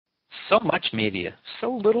So much media,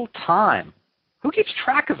 so little time. Who keeps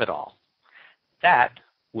track of it all? That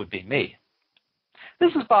would be me.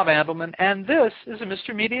 This is Bob Andelman, and this is a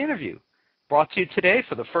Mr. Media interview, brought to you today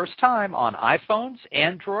for the first time on iPhones,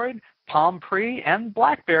 Android, Palm Pre, and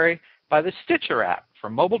BlackBerry by the Stitcher app for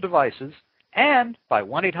mobile devices and by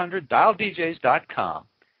 1-800-DialDJs.com.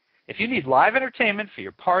 If you need live entertainment for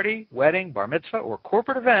your party, wedding, bar mitzvah, or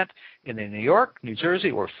corporate event in the New York, New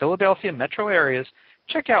Jersey, or Philadelphia metro areas,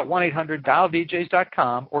 check out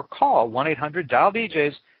 1-800-DialDJs.com or call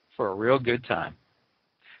 1-800-DialDJs for a real good time.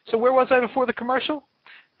 So where was I before the commercial?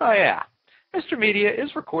 Oh, yeah. Mr. Media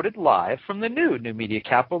is recorded live from the new media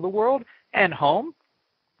capital of the world and home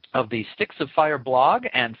of the Sticks of Fire blog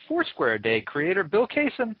and Foursquare Day creator Bill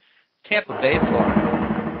Kaysen, Tampa Bay,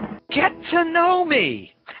 Florida. Get to know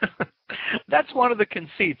me! That's one of the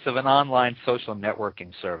conceits of an online social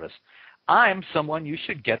networking service. I'm someone you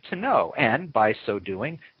should get to know, and by so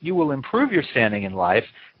doing, you will improve your standing in life,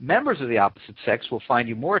 members of the opposite sex will find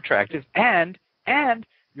you more attractive, and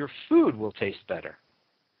your food will taste better.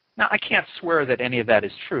 Now, I can't swear that any of that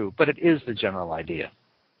is true, but it is the general idea.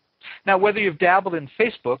 Now, whether you've dabbled in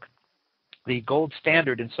Facebook, the gold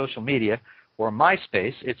standard in social media, or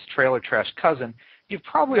MySpace, its trailer trash cousin, you've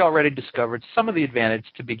probably already discovered some of the advantage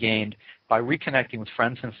to be gained by reconnecting with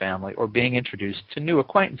friends and family or being introduced to new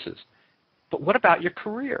acquaintances. But what about your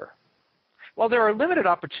career? While there are limited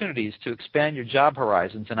opportunities to expand your job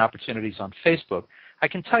horizons and opportunities on Facebook, I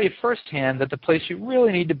can tell you firsthand that the place you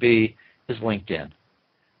really need to be is LinkedIn.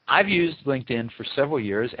 I've used LinkedIn for several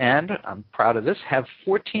years, and I'm proud of this, have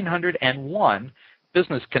 1,401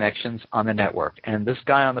 business connections on the network. And this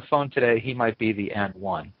guy on the phone today, he might be the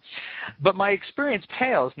N1. But my experience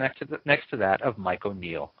pales next to that of Mike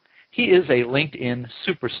O'Neill. He is a LinkedIn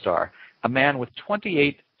superstar, a man with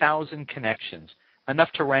 28,000 connections,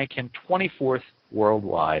 enough to rank him 24th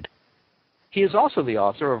worldwide. He is also the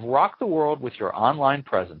author of Rock the World with Your Online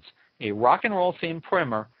Presence, a rock and roll themed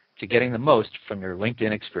primer to getting the most from your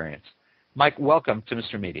LinkedIn experience. Mike, welcome to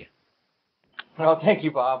Mr. Media. Well, thank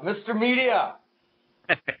you, Bob. Mr. Media.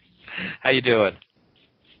 How you doing?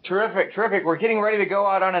 Terrific, terrific. We're getting ready to go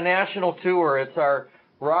out on a national tour. It's our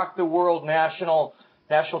Rock the World National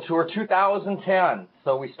Tour 2010.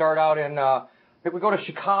 So we start out in, we go to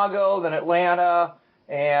Chicago, then Atlanta,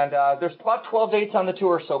 and there's about 12 dates on the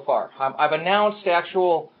tour so far. I've announced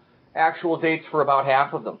actual dates for about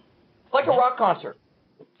half of them. It's like a rock concert.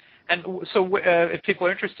 And so if people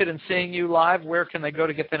are interested in seeing you live, where can they go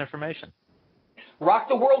to get that information?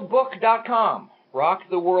 RockTheWorldBook.com.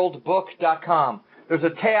 RockTheWorldBook.com. There's a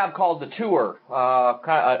tab called the Tour,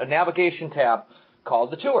 kind of a navigation tab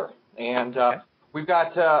called the Tour. And we've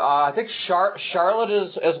got, I think Charlotte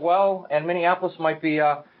is as well, and Minneapolis might be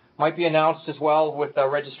announced as well with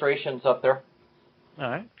registrations up there. All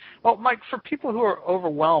right. Well, Mike, for people who are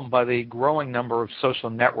overwhelmed by the growing number of social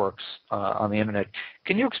networks on the Internet,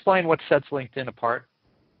 can you explain what sets LinkedIn apart?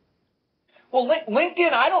 Well,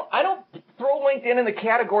 LinkedIn, I don't throw LinkedIn in the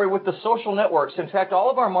category with the social networks. In fact, all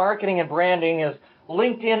of our marketing and branding is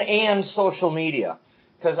LinkedIn and social media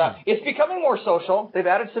because it's becoming more social. They've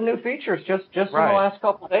added some new features just in the last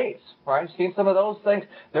couple of days, right? Seen some of those things.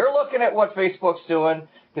 They're looking at what Facebook's doing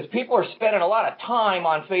because people are spending a lot of time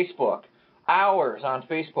on Facebook. Hours on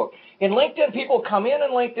Facebook. In LinkedIn, people come in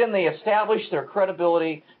LinkedIn, they establish their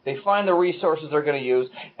credibility, they find the resources they're going to use,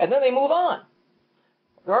 and then they move on.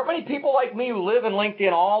 There aren't many people like me who live in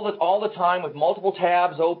LinkedIn all the time with multiple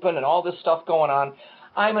tabs open and all this stuff going on.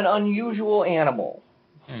 I'm an unusual animal.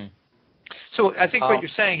 So I think what you're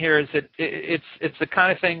saying here is that it's the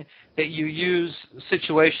kind of thing that you use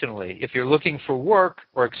situationally. If you're looking for work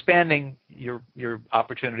or expanding your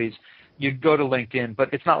opportunities, you'd go to LinkedIn,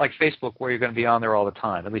 but it's not like Facebook where you're going to be on there all the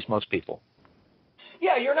time, at least most people.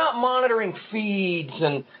 Yeah, you're not monitoring feeds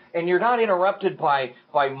and you're not interrupted by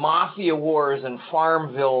mafia wars and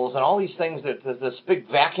Farmvilles and all these things that this big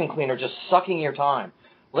vacuum cleaner just sucking your time.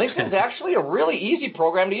 LinkedIn's actually a really easy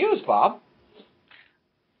program to use, Bob.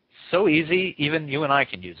 So easy, even you and I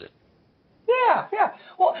can use it. Yeah.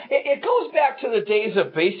 Well, it goes back to the days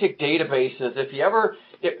of basic databases.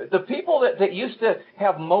 The people that used to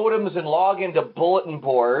have modems and log into bulletin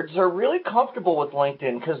boards are really comfortable with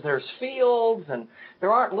LinkedIn because there's fields and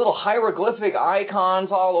there aren't little hieroglyphic icons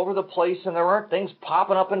all over the place and there aren't things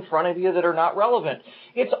popping up in front of you that are not relevant.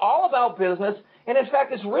 It's all about business, and in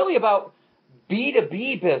fact, it's really about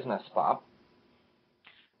B2B business, Bob.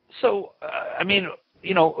 So,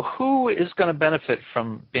 who is going to benefit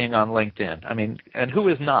from being on LinkedIn? And who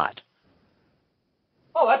is not?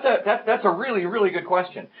 Oh, that's a really, really good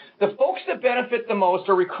question. The folks that benefit the most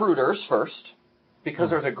are recruiters first. because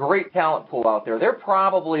there's a great talent pool out there. They're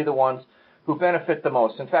probably the ones who benefit the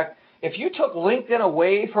most. In fact, if you took LinkedIn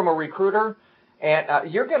away from a recruiter,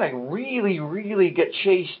 and you're going to really, really get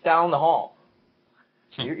chased down the hall.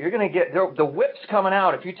 You're going to get the whips coming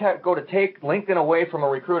out if you go to take LinkedIn away from a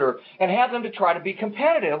recruiter and have them to try to be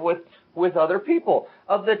competitive with other people.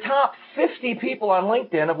 Of the top 50 people on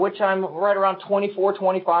LinkedIn, of which I'm right around 24,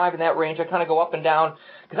 25 in that range, I kind of go up and down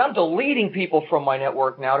because I'm deleting people from my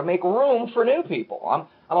network now to make room for new people.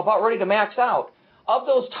 I'm about ready to max out. Of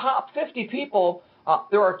those top 50 people,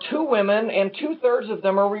 there are 2 women, and 2/3 of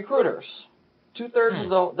them are recruiters.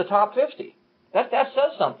 2/3 of the top 50. That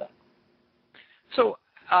says something. So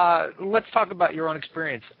let's talk about your own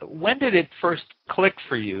experience. When did it first click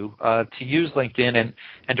for you to use LinkedIn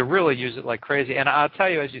and to really use it like crazy? And I'll tell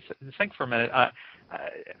you, as you think for a minute,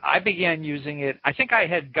 I began using it. I think I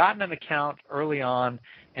had gotten an account early on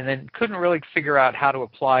and then couldn't really figure out how to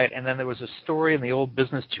apply it. And then there was a story in the old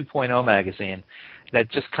Business 2.0 magazine that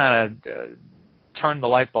just kind of turned the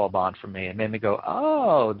light bulb on for me and made me go,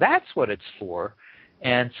 oh, that's what it's for.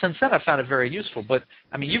 And since then, I found it very useful. But,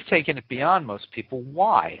 I mean, you've taken it beyond most people.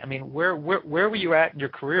 Why? I mean, where were you at in your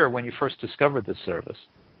career when you first discovered this service?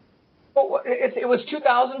 Well, it was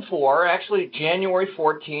 2004, actually January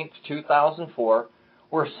 14th, 2004,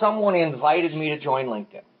 where someone invited me to join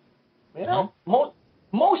LinkedIn. You know,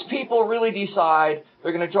 most people really decide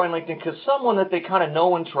they're going to join LinkedIn because someone that they kind of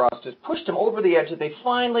know and trust has pushed them over the edge that they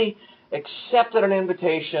finally accepted an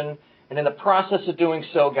invitation, and in the process of doing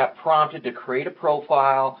so, got prompted to create a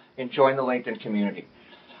profile and join the LinkedIn community.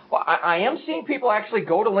 Well, I am seeing people actually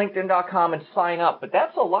go to LinkedIn.com and sign up, but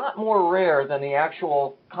that's a lot more rare than the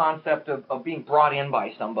actual concept of being brought in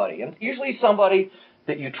by somebody, and usually somebody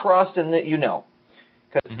that you trust and that you know.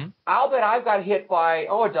 Because I'll bet I've got hit by,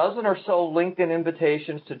 a dozen or so LinkedIn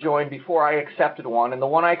invitations to join before I accepted one, and the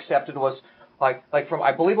one I accepted was like from,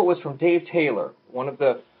 I believe it was from Dave Taylor, one of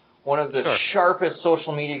the Sure. sharpest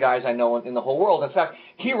social media guys I know in the whole world. In fact,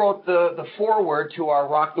 he wrote the foreword to our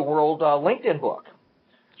Rock the World LinkedIn book.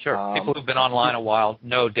 Sure. People who've been online a while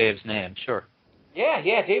know Dave's name. Sure. Yeah.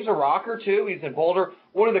 Dave's a rocker too. He's in Boulder,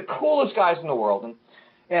 one of the coolest guys in the world.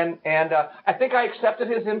 And I think I accepted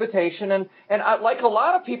his invitation. And like a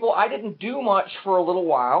lot of people, I didn't do much for a little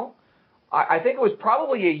while. I think it was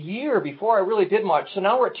probably a year before I really did much. So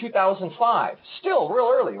now we're at 2005. Still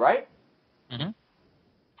real early, right? Mm-hmm.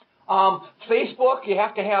 Facebook, you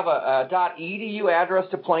have to have a .edu address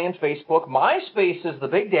to play in Facebook. MySpace is the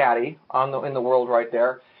big daddy in the world right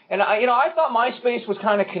there. And I thought MySpace was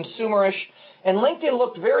kind of consumerish, and LinkedIn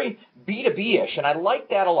looked very B2B-ish, and I liked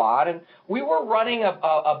that a lot. And we were running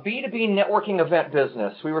a B2B networking event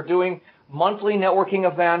business. We were doing monthly networking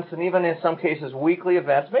events, and even in some cases weekly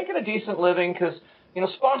events, making a decent living because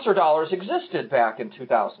sponsor dollars existed back in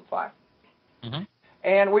 2005. Mm-hmm.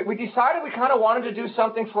 And we decided we kind of wanted to do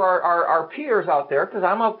something for our peers out there, because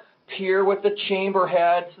I'm a peer with the chamber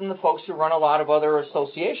heads and the folks who run a lot of other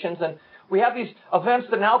associations. And we have these events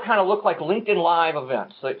that now kind of look like LinkedIn Live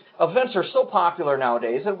events. Like, events are so popular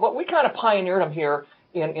nowadays, and we kind of pioneered them here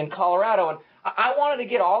in Colorado. And I wanted to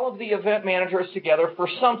get all of the event managers together for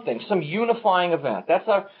something, some unifying event. That's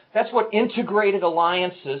what Integrated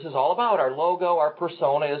Alliances is all about. Our logo, our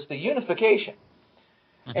persona is the unification.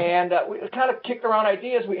 Mm-hmm. And we kind of kicked around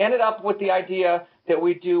ideas. We ended up with the idea that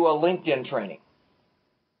we do a LinkedIn training.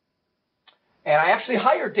 And I actually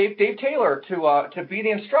hired Dave Taylor to be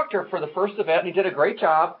the instructor for the first event, and he did a great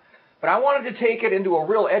job. But I wanted to take it into a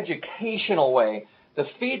real educational way. The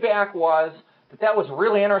feedback was that was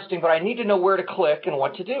really interesting, but I need to know where to click and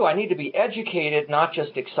what to do. I need to be educated, not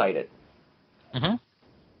just excited. Mm-hmm.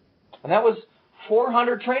 And that was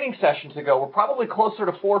 400 training sessions ago. We're probably closer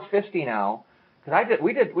to 450 now. Because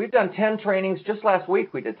we've done 10 trainings just last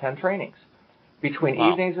week. We did 10 trainings between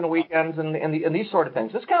evenings and weekends and these sort of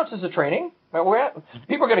things. This counts as a training. People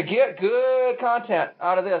are going to get good content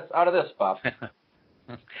out of this, Bob.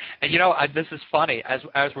 And this is funny.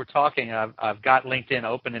 As we're talking, I've got LinkedIn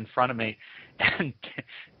open in front of me, and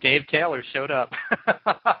Dave Taylor showed up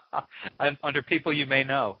under people you may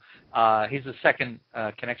know. He's a second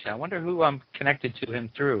connection. I wonder who I'm connected to him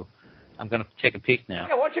through. I'm going to take a peek now.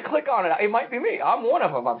 Yeah, why don't you click on it? It might be me. I'm one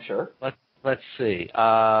of them, I'm sure. Let's see.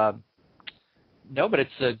 No, but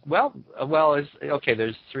it's okay.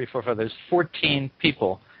 There's 3, 4, 5. There's 14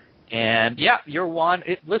 people, and yeah, you're one.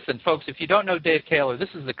 Listen, folks, if you don't know Dave Taylor, this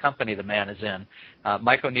is the company the man is in.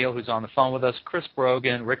 Mike O'Neill, who's on the phone with us, Chris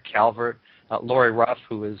Brogan, Rick Calvert, Lori Ruff,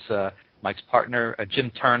 who is Mike's partner,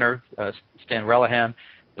 Jim Turner, Stan Relihan,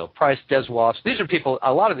 Bill Price, Des Walsh. These are people,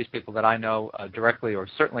 a lot of these people that I know directly or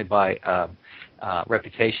certainly by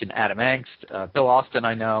reputation. Adam Angst, Bill Austin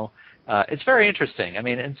I know. It's very interesting. I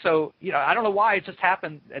mean, and so, I don't know why it just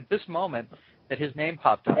happened at this moment that his name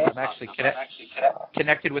popped up. I'm actually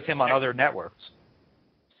connected with him on other networks.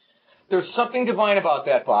 There's something divine about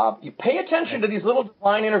that, Bob. You pay attention to these little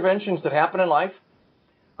divine interventions that happen in life.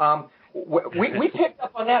 We picked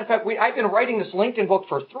up on that. In fact, I've been writing this LinkedIn book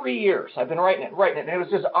for 3 years. I've been writing it, and it was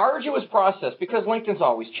this arduous process because LinkedIn's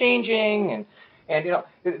always changing, and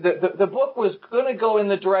the book was going to go in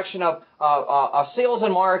the direction of a sales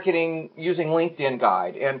and marketing using LinkedIn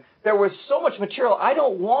guide, and there was so much material. I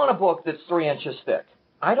don't want a book that's 3 inches thick.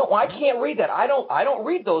 I can't read that. I don't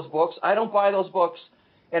read those books. I don't buy those books,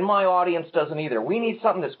 and my audience doesn't either. We need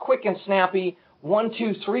something that's quick and snappy. 1,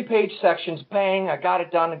 2, 3-page sections, bang, I got it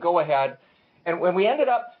done, and go ahead. And when we ended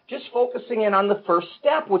up just focusing in on the first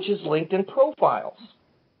step, which is LinkedIn profiles.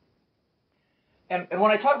 And when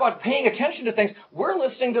I talk about paying attention to things, we're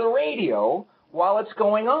listening to the radio while it's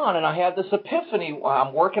going on. And I had this epiphany.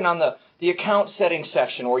 I'm working on the account setting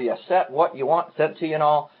section where you set what you want set to you and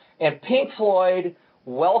all. And Pink Floyd,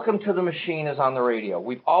 Welcome to the Machine is on the radio.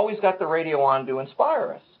 We've always got the radio on to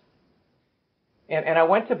inspire us. And I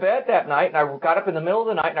went to bed that night, and I got up in the middle of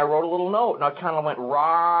the night, and I wrote a little note, and I kind of went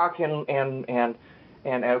rock and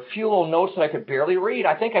a few little notes that I could barely read.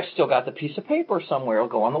 I think I've still got the piece of paper somewhere. It'll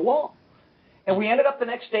go on the wall. And we ended up the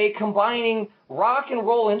next day combining rock and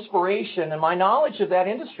roll inspiration and my knowledge of that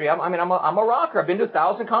industry. I'm a rocker. I've been to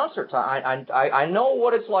 1,000 concerts. I know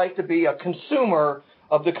what it's like to be a consumer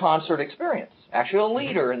of the concert experience, actually a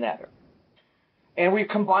leader in that. And we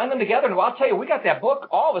combined them together, and I'll tell you, we got that book.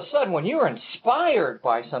 All of a sudden, when you're inspired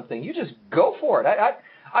by something, you just go for it.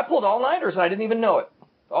 I pulled all-nighters, and I didn't even know it.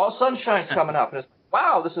 All sunshine's coming up, and it's,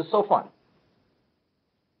 wow, this is so fun.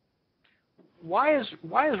 Why is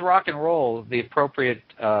rock and roll the appropriate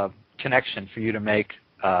connection for you to make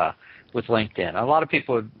with LinkedIn? A lot of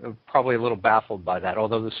people are probably a little baffled by that,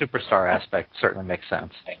 although the superstar aspect certainly makes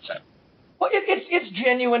sense. Well, it's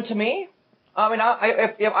genuine to me. I mean,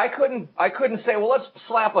 if I couldn't say, well, let's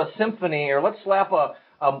slap a symphony or let's slap a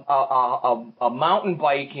mountain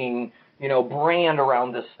biking, brand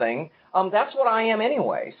around this thing. That's what I am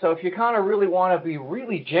anyway. So if you kind of really want to be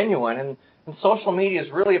really genuine, and social media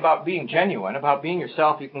is really about being genuine, about being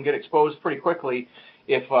yourself, you can get exposed pretty quickly.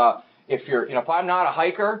 If if I'm not a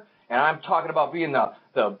hiker and I'm talking about being the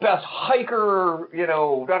best hiker,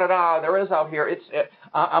 there is out here,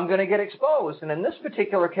 I'm going to get exposed. And in this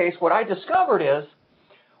particular case, what I discovered is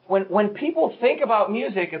when people think about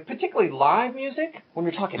music, particularly live music, when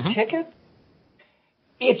you're talking tickets,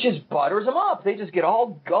 it just butters them up. They just get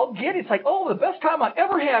all giddy. It's like, oh, the best time I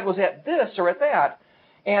ever had was at this or at that.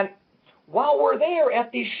 And while we're there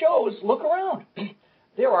at these shows, look around.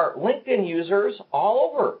 There are LinkedIn users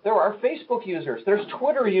all over. There are Facebook users. There's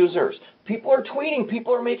Twitter users. People are tweeting.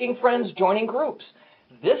 People are making friends, joining groups.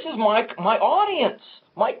 This is my audience.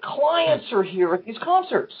 My clients are here at these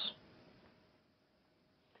concerts.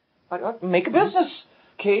 I make a business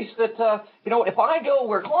case that, if I go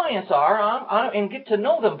where clients are and get to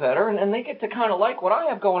know them better and they get to kind of like what I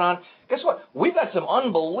have going on, guess what? We've got some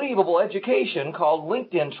unbelievable education called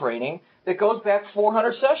LinkedIn training that goes back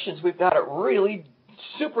 400 sessions. We've got it really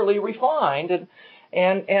superly refined, and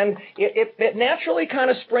it naturally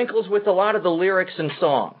kind of sprinkles with a lot of the lyrics and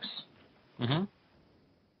songs. Mm-hmm.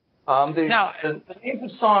 The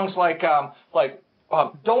names of songs like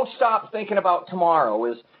 "Don't Stop Thinking About Tomorrow"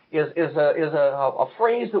 is a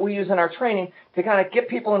phrase that we use in our training to kind of get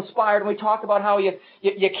people inspired. And we talk about how you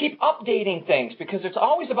keep updating things because it's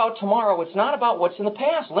always about tomorrow. It's not about what's in the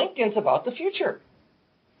past. LinkedIn's about the future.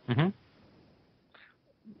 Mm-hmm.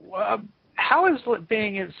 How has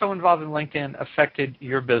being so involved in LinkedIn affected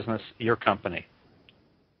your business, your company?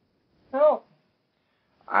 Well,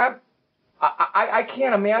 I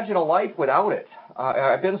can't imagine a life without it.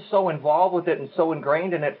 I've been so involved with it and so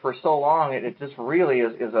ingrained in it for so long. It just really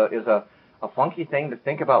is a funky thing to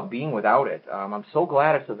think about being without it. I'm so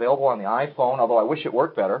glad it's available on the iPhone, although I wish it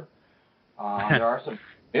worked better. There are some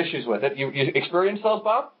issues with it. You experienced those,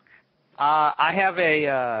 Bob? I have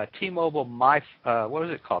a T-Mobile what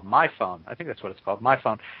is it called? My Phone. I think that's what it's called, My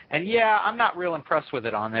Phone. And yeah, I'm not real impressed with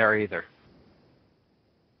it on there either.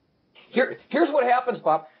 Here's what happens,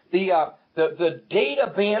 Bob. The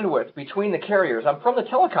data bandwidth between the carriers. I'm from the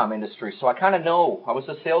telecom industry, so I kind of know. I was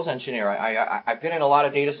a sales engineer. I've been in a lot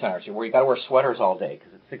of data centers where you got to wear sweaters all day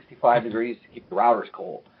because it's 65 degrees to keep the routers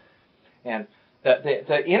cold. And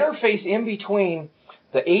the interface in between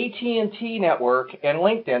the AT&T network and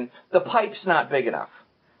LinkedIn, the pipe's not big enough.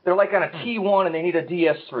 They're like on a T1 and they need a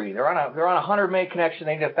DS3. They're on a 100 meg connection.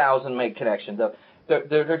 They need a 1,000 meg connection.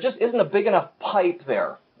 There just isn't a big enough pipe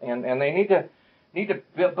there, and they need to need to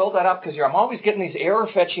build that up because I'm always getting these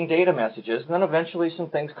error-fetching data messages, and then eventually some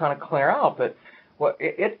things kind of clear out. But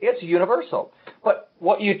it's universal. But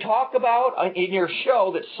what you talk about in your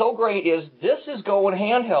show that's so great is this is going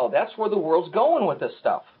handheld. That's where the world's going with this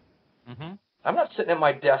stuff. Mm-hmm. I'm not sitting at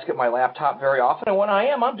my desk at my laptop very often, and when I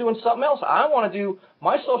am, I'm doing something else. I want to do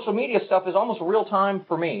my social media stuff is almost real time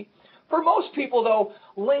for me. For most people, though,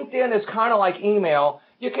 LinkedIn is kind of like email.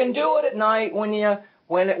 You can do it at night when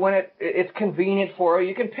it's convenient for you.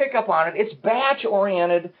 You can pick up on it. It's batch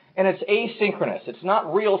oriented and it's asynchronous. It's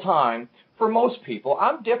not real time for most people.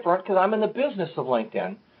 I'm different because I'm in the business of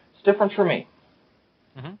LinkedIn. It's different for me.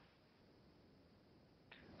 Mm-hmm.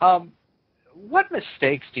 What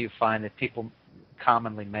mistakes do you find that people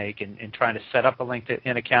commonly make in trying to set up a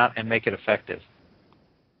LinkedIn account and make it effective?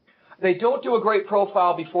 They don't do a great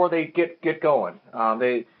profile before they get going.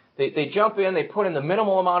 They jump in, they put in the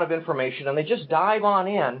minimal amount of information, and they just dive on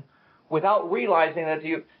in without realizing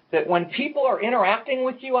that when people are interacting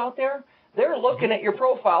with you out there, they're looking at your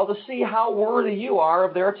profile to see how worthy you are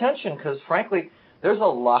of their attention because, frankly, there's a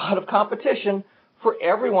lot of competition for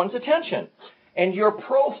everyone's attention. And your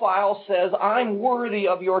profile says, I'm worthy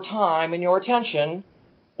of your time and your attention,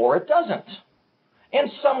 or it doesn't. And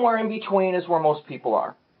somewhere in between is where most people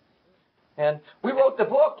are. And we wrote the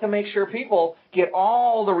book to make sure people get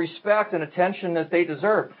all the respect and attention that they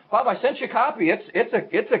deserve. Bob, I sent you a copy.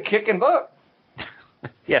 It's a kicking book.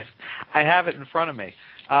 Yes, I have it in front of me.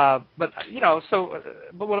 But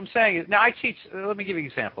what I'm saying is, now I teach, let me give you an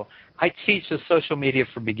example. I teach a social media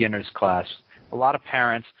for beginners class. A lot of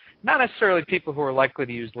parents, not necessarily people who are likely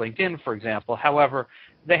to use LinkedIn, for example. However,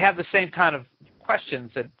 they have the same kind of questions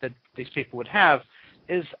that these people would have,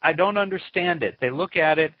 is I don't understand it. They look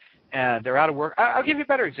at it, and they're out of work. I'll give you a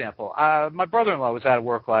better example. My brother-in-law was out of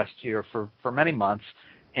work last year for many months,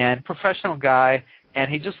 and professional guy, and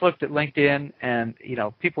he just looked at LinkedIn, and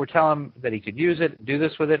people were telling him that he could use it, do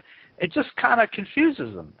this with it. It just kind of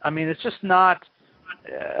confuses them. I mean, it's just not,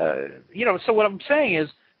 So what I'm saying is,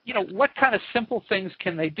 what kind of simple things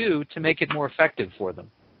can they do to make it more effective for them?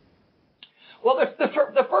 Well,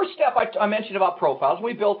 the first step I mentioned about profiles,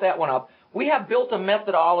 we built that one up. We have built a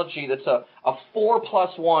methodology that's a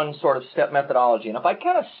 4+1 sort of step methodology. And if I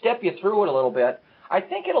kind of step you through it a little bit, I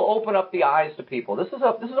think it'll open up the eyes to people. This is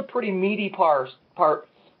a pretty meaty part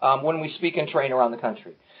when we speak and train around the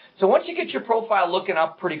country. So once you get your profile looking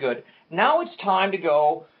up pretty good, now it's time to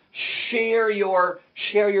go share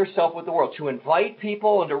yourself with the world, to invite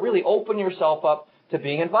people and to really open yourself up to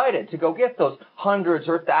being invited, to go get those hundreds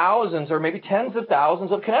or thousands or maybe tens of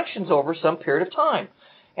thousands of connections over some period of time.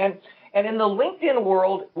 And in the LinkedIn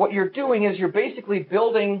world, what you're doing is you're basically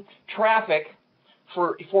building traffic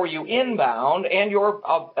for you inbound, and you're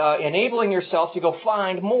enabling yourself to go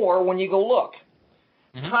find more when you go look.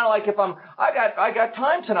 Mm-hmm. Kind of like if I got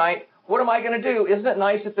time tonight, what am I going to do? Isn't it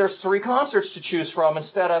nice that there's 3 concerts to choose from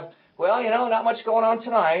instead of, well, not much going on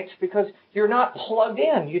tonight, because you're not plugged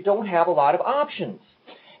in. You don't have a lot of options.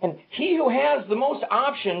 And he who has the most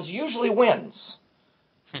options usually wins.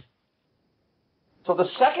 So the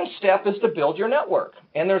second step is to build your network.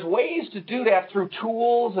 And there's ways to do that through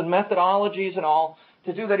tools and methodologies and all,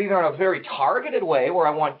 to do that either in a very targeted way where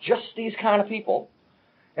I want just these kind of people.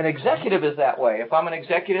 An executive is that way. If I'm an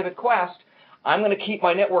executive at Quest, I'm going to keep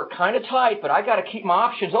my network kind of tight, but I got to keep my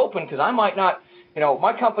options open because I might not,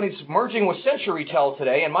 my company's merging with CenturyTel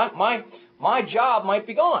today, and my job might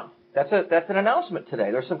be gone. That's an announcement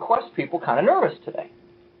today. There's some Quest people kind of nervous today.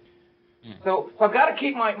 So I've got to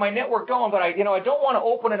keep my network going, but I don't want to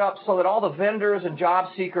open it up so that all the vendors and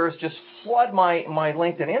job seekers just flood my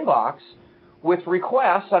LinkedIn inbox with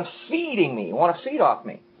requests on feeding me, want to feed off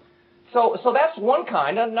me. So that's one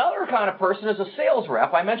kind. Another kind of person is a sales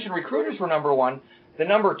rep. I mentioned recruiters were number 1. The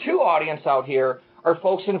number 2 audience out here are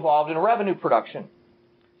folks involved in revenue production,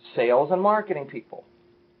 sales and marketing people.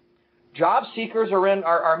 Job seekers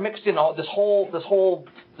are mixed in all this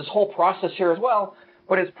whole process here as well.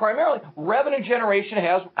 But it's primarily revenue generation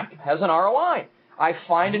has an ROI. I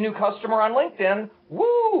find a new customer on LinkedIn.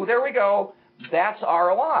 Woo, there we go. That's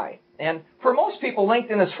ROI. And for most people,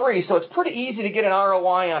 LinkedIn is free, so it's pretty easy to get an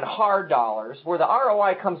ROI on hard dollars. Where the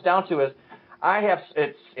ROI comes down to is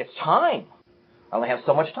it's time. I only have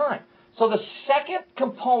so much time. So the second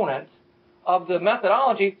component of the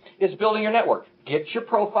methodology is building your network. Get your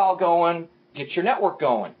profile going. Get your network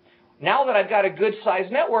going. Now that I've got a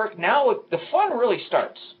good-sized network, now the fun really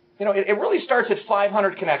starts. It really starts at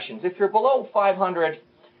 500 connections. If you're below 500,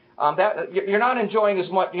 you're not enjoying as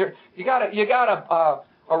much. You got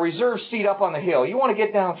a reserve seat up on the hill. You want to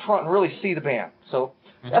get down front and really see the band. So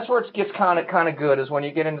that's where it gets kind of good, is when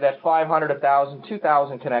you get into that 500, 1,000,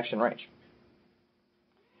 2,000 connection range.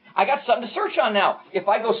 I got something to search on now. If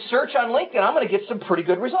I go search on LinkedIn, I'm going to get some pretty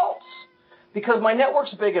good results because my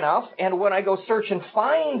network's big enough. And when I go search and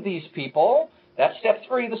find these people, that's step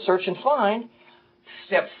 3, the search and find.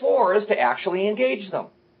 Step 4 is to actually engage them.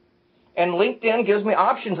 And LinkedIn gives me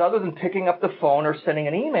options other than picking up the phone or sending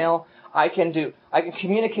an email. I can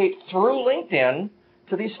communicate through LinkedIn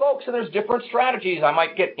to these folks, and there's different strategies. I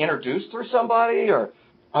might get introduced through somebody, or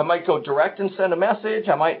I might go direct and send a message.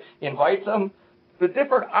 I might invite them. The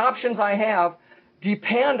different options I have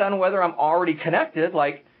depend on whether I'm already connected,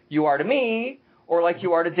 like you are to me, or like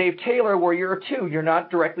you are to Dave Taylor, where you're you're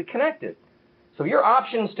not directly connected. So your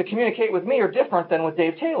options to communicate with me are different than with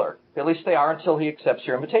Dave Taylor. At least they are until he accepts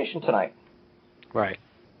your invitation tonight. Right.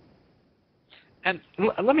 And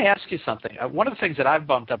let me ask you something. One of the things that I've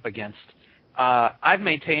bumped up against, I've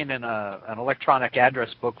maintained an electronic address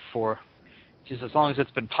book for just as long as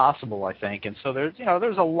it's been possible, I think. And so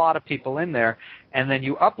there's a lot of people in there. And then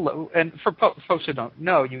you upload, and for folks who don't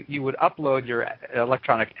know, you would upload your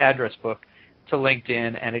electronic address book to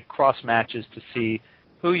LinkedIn, and it cross-matches to see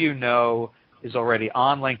who you know is already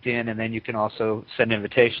on LinkedIn, and then you can also send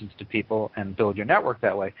invitations to people and build your network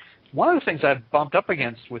that way. One of the things I've bumped up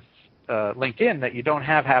against with LinkedIn that you don't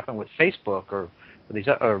have happen with Facebook or these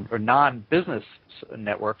or non-business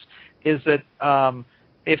networks is that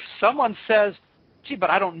if someone says, "Gee,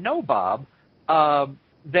 but I don't know Bob,"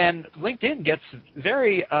 then LinkedIn gets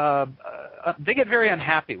very they get very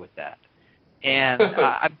unhappy with that. And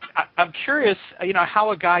I'm curious,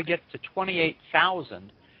 how a guy gets to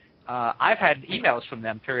 28,000. I've had emails from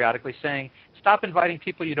them periodically saying, "Stop inviting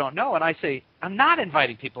people you don't know." And I say, I'm not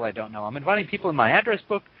inviting people I don't know. I'm inviting people in my address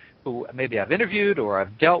book who maybe I've interviewed or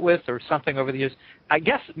I've dealt with or something over the years. I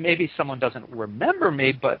guess maybe someone doesn't remember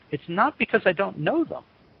me, but it's not because I don't know them.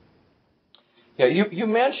 Yeah, you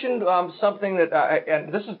mentioned something that,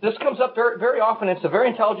 and this comes up very, very often. It's a very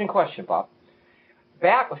intelligent question, Bob.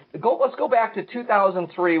 Let's go back to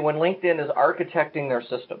 2003 when LinkedIn is architecting their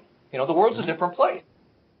system. The world's a different place.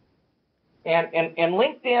 And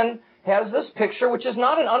LinkedIn has this picture, which is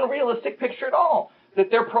not an unrealistic picture at all, that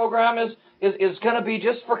their program is going to be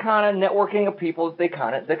just for kind of networking of people that they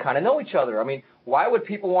kind of know each other. I mean, why would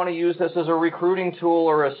people want to use this as a recruiting tool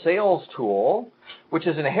or a sales tool, which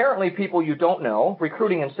is inherently people you don't know?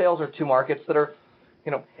 Recruiting and sales are two markets that are,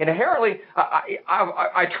 inherently.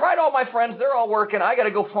 I tried all my friends; they're all working. I got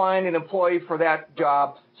to go find an employee for that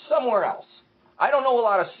job somewhere else. I don't know a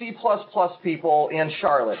lot of C++ people in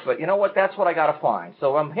Charlotte, but you know what? That's what I got to find.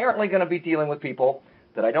 So I'm inherently going to be dealing with people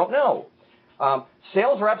that I don't know.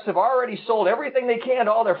 Sales reps have already sold everything they can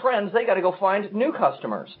to all their friends. They got to go find new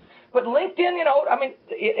customers. But LinkedIn,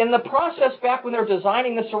 in the process back when they were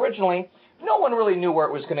designing this originally, no one really knew where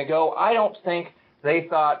it was going to go. I don't think they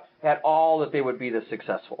thought at all that they would be this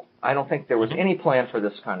successful. I don't think there was any plan for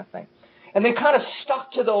this kind of thing. And they kind of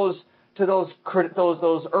stuck to those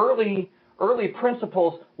early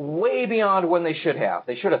principles way beyond when they should have.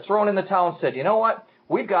 They should have thrown in the towel and said, you know what?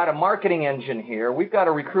 We've got a marketing engine here. We've got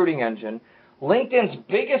a recruiting engine. LinkedIn's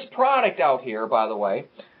biggest product out here, by the way,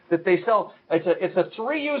 that they sell, it's a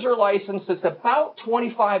 3-user license that's about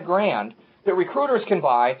 $25,000 that recruiters can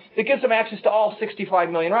buy that gives them access to all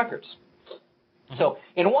 65 million records. So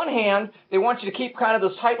in one hand, they want you to keep kind of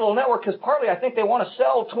this tight little network because partly I think they want to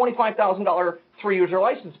sell $25,000 3-user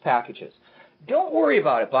license packages. Don't worry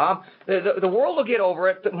about it, Bob. The world will get over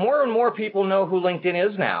it. More and more people know who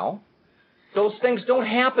LinkedIn is now. Those things don't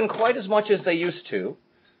happen quite as much as they used to.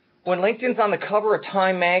 When LinkedIn's on the cover of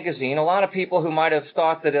Time magazine, a lot of people who might have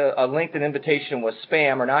thought that a LinkedIn invitation was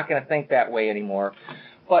spam are not going to think that way anymore.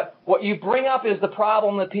 But what you bring up is the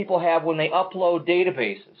problem that people have when they upload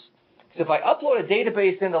databases. So if I upload a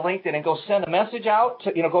database into LinkedIn and go send a message out,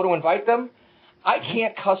 to, go to invite them, I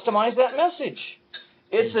can't customize that message.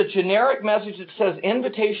 It's a generic message that says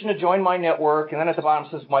invitation to join my network, and then at the bottom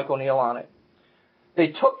says Mike O'Neill on it. They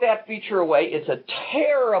took that feature away. It's a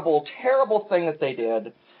terrible, terrible thing that they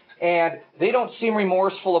did, and they don't seem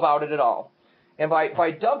remorseful about it at all. And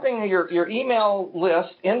by dumping your email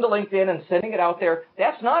list into LinkedIn and sending it out there,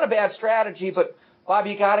 that's not a bad strategy, but, Bob,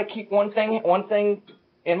 you got to keep one thing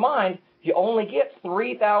in mind. You only get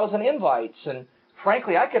 3,000 invites, and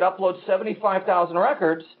frankly, I could upload 75,000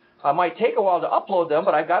 records. It might take a while to upload them,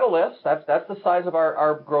 but I've got a list. That's the size of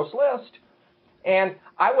our gross list. And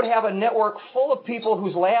I would have a network full of people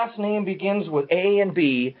whose last name begins with A and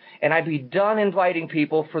B, and I'd be done inviting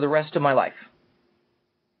people for the rest of my life.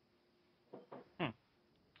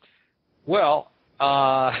 Well,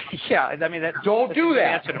 yeah, I mean, don't do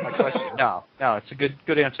that. Answer to my question. No, it's a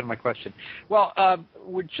good answer to my question. Well,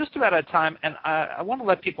 we're just about out of time, and I want to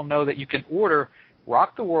let people know that you can order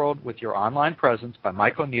Rock the World with Your Online Presence by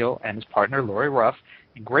Mike O'Neill and his partner Lori Ruff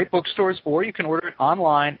in great bookstores, or you can order it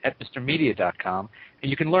online at mrmedia.com. And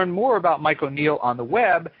you can learn more about Mike O'Neill on the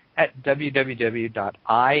web at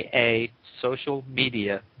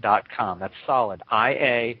www.iasocialmedia.com. That's solid,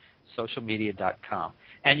 iasocialmedia.com.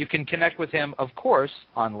 And you can connect with him, of course,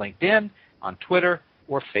 on LinkedIn, on Twitter,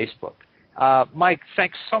 or Facebook. Mike,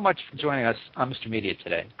 thanks so much for joining us on Mr. Media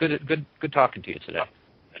today. Good talking to you today.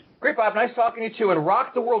 Great, Bob. Nice talking to you, too. And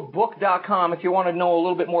rocktheworldbook.com if you want to know a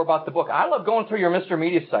little bit more about the book. I love going through your Mr.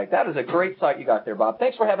 Media site. That is a great site you got there, Bob.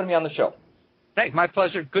 Thanks for having me on the show. Thanks. My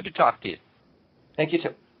pleasure. Good to talk to you. Thank you,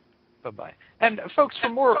 too. Bye-bye. And, folks, for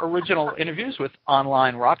more original interviews with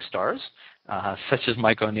online rock stars, such as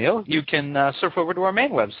Mike O'Neill, you can surf over to our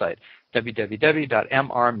main website,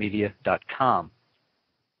 www.mrmedia.com.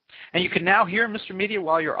 And you can now hear Mr. Media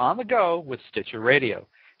while you're on the go with Stitcher Radio.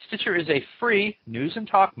 Stitcher is a free news and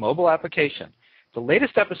talk mobile application. The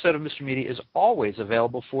latest episode of Mr. Media is always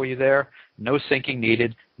available for you there. No syncing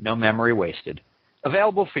needed, no memory wasted.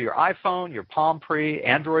 Available for your iPhone, your Palm Pre,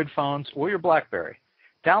 Android phones, or your BlackBerry.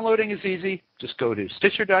 Downloading is easy. Just go to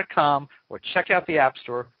Stitcher.com or check out the App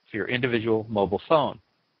Store for your individual mobile phone.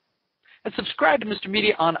 And subscribe to Mr.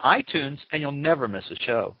 Media on iTunes, and you'll never miss a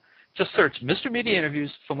show. Just search Mr. Media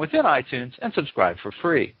Interviews from within iTunes and subscribe for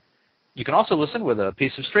free. You can also listen with a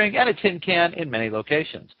piece of string and a tin can in many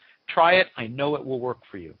locations. Try it. I know it will work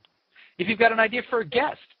for you. If you've got an idea for a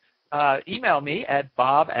guest, email me at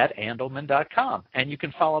bob@andelman.com. And you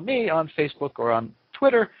can follow me on Facebook or on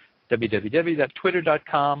Twitter,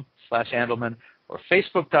 www.twitter.com/Andelman or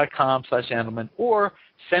facebook.com/Andelman, or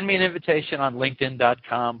send me an invitation on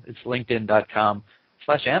linkedin.com. It's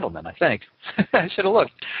linkedin.com/Andelman, I think. I should have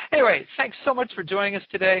looked. Anyway, thanks so much for joining us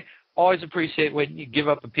today. Always appreciate when you give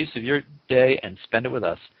up a piece of your day and spend it with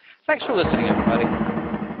us. Thanks for listening, everybody.